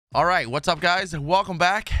All right, what's up, guys? Welcome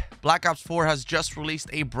back. Black Ops 4 has just released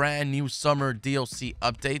a brand new summer DLC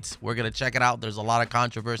update. We're gonna check it out. There's a lot of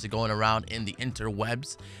controversy going around in the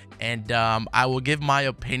interwebs, and I will give my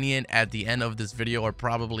opinion at the end of this video, or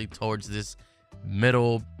probably towards this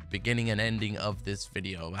middle, beginning and ending of this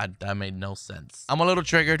video. That made no sense. I'm a little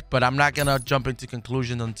triggered, but I'm not gonna jump into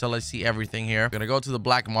conclusions until I see everything here. I'm gonna go to the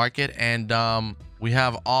black market, and we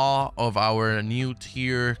have all of our new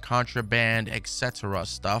tier, contraband, etc.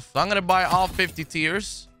 stuff. So I'm gonna buy all 50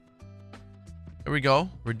 tiers. Here we go.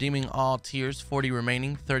 Redeeming all tiers. 40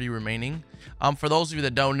 remaining, 30 remaining. For those of you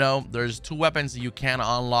that don't know, there's two weapons that you can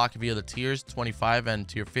unlock via the tiers, 25 and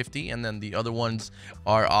tier 50, and then the other ones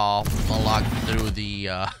are all unlocked through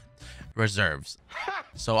the reserves.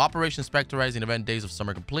 So Operation Specterizing event days of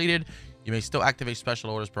summer completed. You may still activate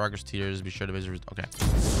special orders, progress tiers. Be sure to visit. Okay.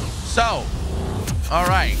 So, all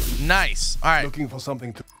right, nice. All right. Looking for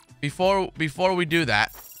something to. Before we do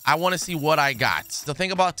that, I want to see what I got. The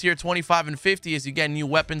thing about tier 25 and 50 is you get new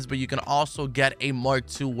weapons, but you can also get a Mark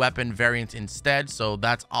II weapon variant instead. So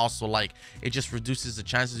that's also like, it just reduces the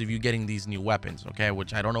chances of you getting these new weapons, okay?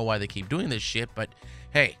 Which I don't know why they keep doing this shit, but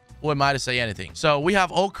hey, who am I to say anything? So we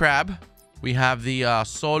have Old Crab. We have the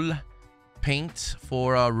Soul Paint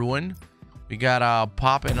for Ruin. We got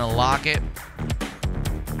Pop and Unlock It.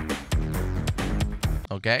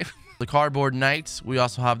 Okay. The Cardboard Knight. We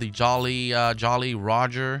also have the Jolly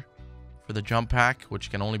Roger for the jump pack,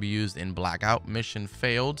 which can only be used in Blackout. Mission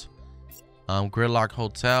failed. Gridlock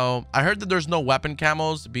Hotel. I heard that there's no weapon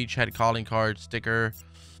camos. Beachhead calling card sticker.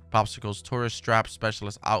 Popsicles tourist strap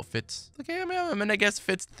specialist outfits. Okay, I mean, I guess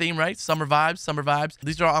fits the theme, right? Summer vibes.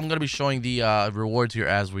 These are, I'm gonna be showing the rewards here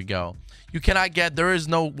as we go. You cannot get, there is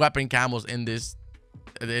no weapon camos in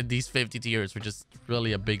these 50 tiers, which is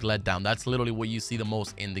really a big letdown. That's literally what you see the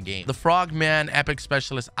most in the game. The Frogman Epic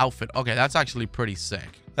Specialist outfit. Okay, that's actually pretty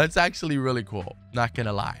sick. That's actually really cool. Not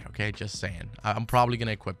gonna lie. Okay, just saying. I'm probably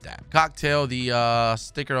gonna equip that. Cocktail, the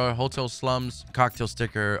sticker Hotel Slums cocktail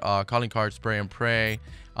sticker, calling card Spray and Pray,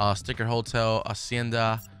 sticker Hotel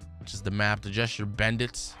Hacienda, which is the map. The gesture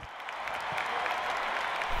Bandits.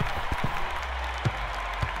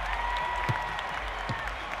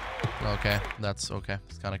 Okay, that's okay.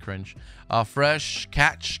 It's kind of cringe. Fresh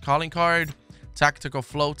Catch calling card, Tactical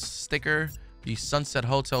Floats sticker, the Sunset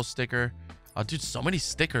Hotel sticker. Dude, so many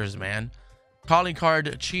stickers, man. Calling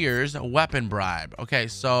card Cheers, weapon bribe. Okay,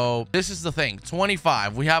 so this is the thing.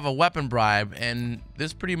 25, we have a weapon bribe, and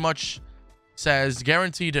this pretty much says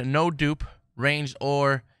guaranteed no dupe, ranged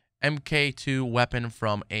or MK2 weapon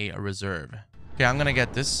from a reserve. Okay, I'm gonna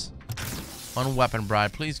get this. One weapon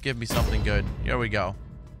bribe. Please give me something good. Here we go.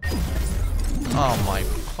 Oh my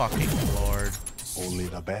fucking lord. Only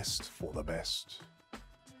the best for the best.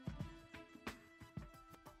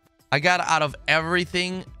 I got, out of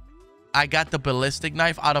everything, I got the ballistic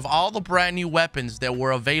knife. Out of all the brand new weapons that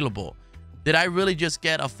were available, did I really just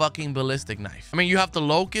get a fucking ballistic knife? I mean, you have the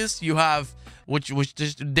Locus, you have, which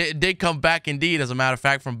just did come back indeed, as a matter of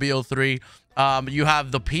fact, from BO3. You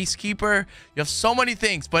have the Peacekeeper. You have so many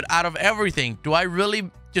things, but out of everything, do I really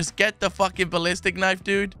just get the fucking ballistic knife,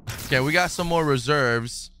 dude? Okay, we got some more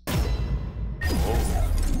reserves.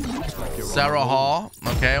 Sarah Hall.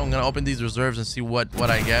 Okay, I'm gonna open these reserves and see what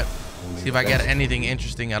I get. See if I get anything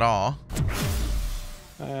interesting at all.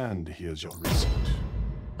 And here's your receipt.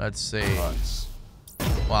 Let's see. Nice.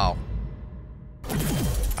 Wow.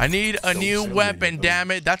 I need a new weapon,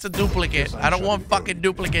 damn it. That's a duplicate. I don't want fucking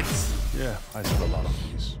duplicates. Yeah, I sell a lot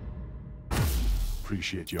of these.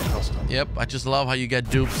 Appreciate your custom. Yep, I just love how you get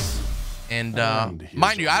dupes. And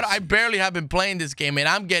mind you, I barely have been playing this game, and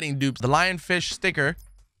I'm getting dupes. The Lionfish sticker,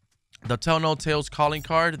 the Tell No Tales calling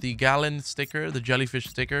card, the Gallon sticker, the Jellyfish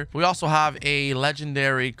sticker. We also have a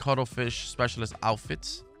legendary Cuttlefish specialist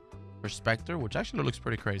outfit for Spectre, which actually looks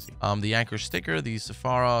pretty crazy. The Anchor sticker, the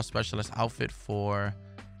Safara specialist outfit for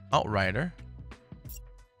Outrider,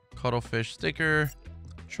 Cuttlefish sticker,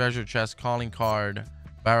 Treasure Chest calling card,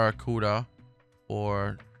 Barracuda,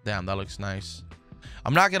 or damn, that looks nice.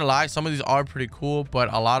 I'm not gonna lie, some of these are pretty cool,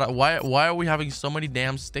 but a lot of why are we having so many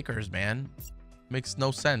damn stickers, man? Makes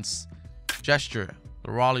no sense. Gesture,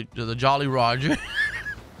 the Jolly Roger.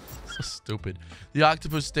 So stupid. The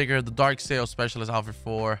Octopus sticker, the Dark Sail specialist outfit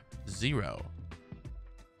for Zero.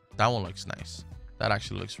 That one looks nice. That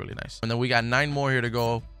actually looks really nice. And then we got 9 more here to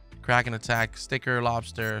go. Kraken Attack, sticker,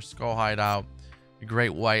 Lobster, Skull Hideout,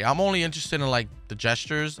 Great White. I'm only interested in like the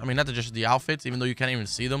gestures. I mean, not the gestures, the outfits, even though you can't even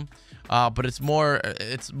see them. But it's more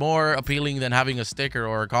appealing than having a sticker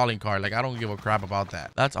or a calling card. Like, I don't give a crap about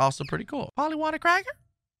that. That's also pretty cool. Polly want a cracker?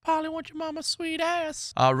 Polly want your mama's sweet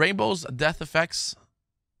ass. Rainbow's death effects.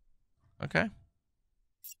 Okay.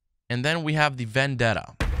 And then we have the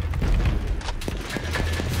Vendetta.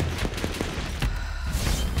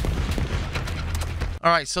 All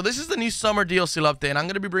right, so this is the new summer DLC update, and I'm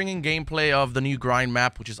going to be bringing gameplay of the new grind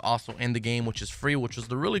map, which is also in the game, which is free, which is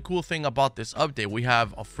the really cool thing about this update. We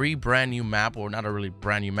have a free brand new map, or not a really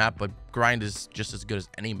brand new map, but grind is just as good as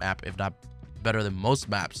any map, if not better than most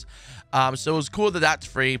maps. So it's cool that that's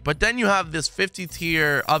free, but then you have this 50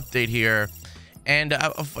 tier update here, and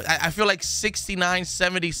I feel like 69,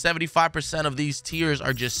 70, 75% of these tiers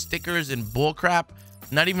are just stickers and bullcrap.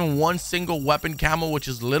 Not even one single weapon camo, which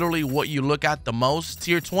is literally what you look at the most.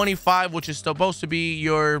 Tier 25, which is supposed to be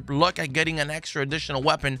your look at getting an extra additional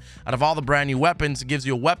weapon out of all the brand new weapons. It gives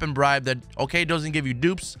you a weapon bribe that, okay, doesn't give you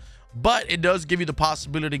dupes, but it does give you the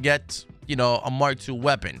possibility to get, you know, a Mark II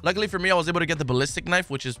weapon. Luckily for me, I was able to get the ballistic knife,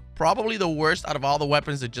 which is probably the worst out of all the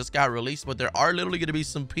weapons that just got released, but there are literally going to be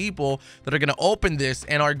some people that are going to open this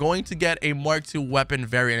and are going to get a Mark II weapon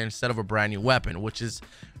variant instead of a brand new weapon, which is...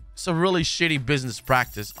 it's a really shitty business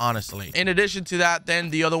practice, honestly. In addition to that, then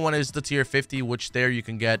the other one is the tier 50, which there you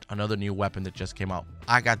can get another new weapon that just came out.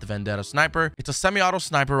 I got the Vendetta sniper. It's a semi-auto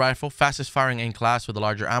sniper rifle, fastest firing in class with a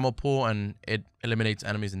larger ammo pool, and it eliminates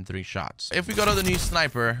enemies in 3 shots. If we go to the new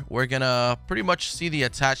sniper, we're gonna pretty much see the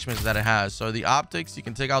attachments that it has. So the optics, you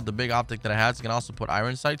can take out the big optic that it has. You can also put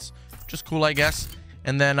iron sights, which is cool, I guess.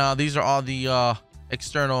 And then these are all the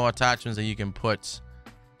external attachments that you can put.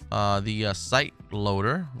 The sight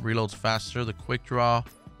loader reloads faster, the quick draw,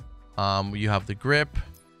 you have the grip,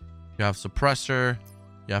 you have suppressor,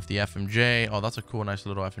 you have the FMJ. Oh, that's a cool, nice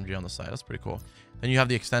little FMJ on the side. That's pretty cool. Then you have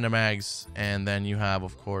the extended mags, and then you have,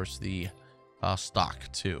 of course, the stock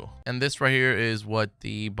too. And this right here is what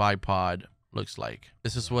the bipod looks like.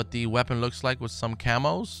 This is what the weapon looks like with some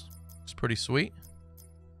camos. It's pretty sweet.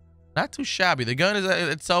 Not too shabby. The gun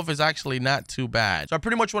itself is actually not too bad. So I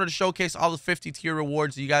pretty much wanted to showcase all the 50 tier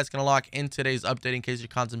rewards that you guys can unlock in today's update in case you're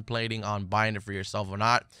contemplating on buying it for yourself or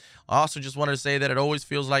not. I also just wanted to say that it always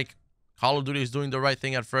feels like Call of Duty is doing the right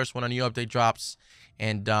thing at first when a new update drops.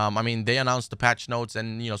 And I mean, they announced the patch notes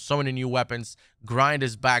and, you know, so many new weapons. Grind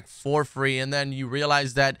is back for free. And then you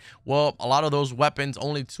realize that, well, a lot of those weapons,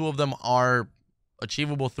 only 2 of them are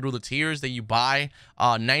achievable through the tiers that you buy.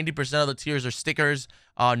 90% of the tiers are stickers.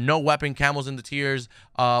 No weapon camos in the tiers.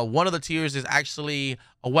 One of the tiers is actually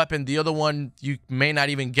a weapon. The other one, you may not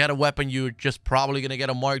even get a weapon. You're just probably gonna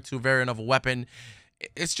get a Mark II variant of a weapon.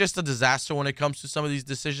 It's just a disaster when it comes to some of these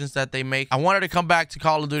decisions that they make. I wanted to come back to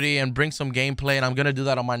Call of Duty and bring some gameplay, and I'm gonna do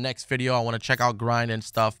that on my next video. I want to check out grind and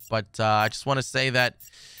stuff, but I just want to say that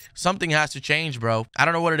something has to change, bro. I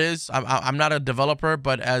don't know what it is. I'm not a developer,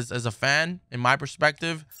 but as a fan, in my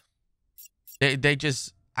perspective, they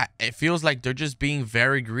just, it feels like they're just being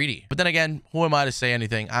very greedy. But then again, who am I to say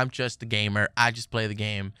anything? I'm just a gamer. I just play the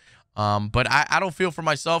game. But I don't feel for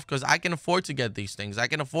myself because I can afford to get these things. I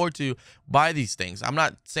can afford to buy these things. I'm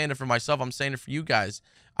not saying it for myself. I'm saying it for you guys.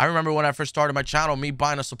 I remember when I first started my channel, me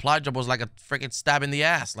buying a supply drop was like a freaking stab in the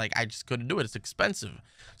ass. Like, I just couldn't do it. It's expensive.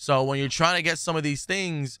 So when you're trying to get some of these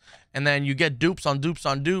things and then you get dupes on dupes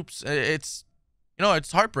on dupes, it's, you know,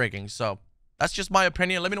 it's heartbreaking. So that's just my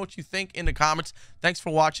opinion. Let me know what you think in the comments. Thanks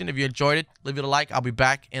for watching. If you enjoyed it, leave it a like. I'll be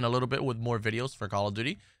back in a little bit with more videos for Call of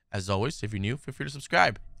Duty. As always, if you're new, feel free to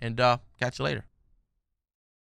subscribe, and catch you later.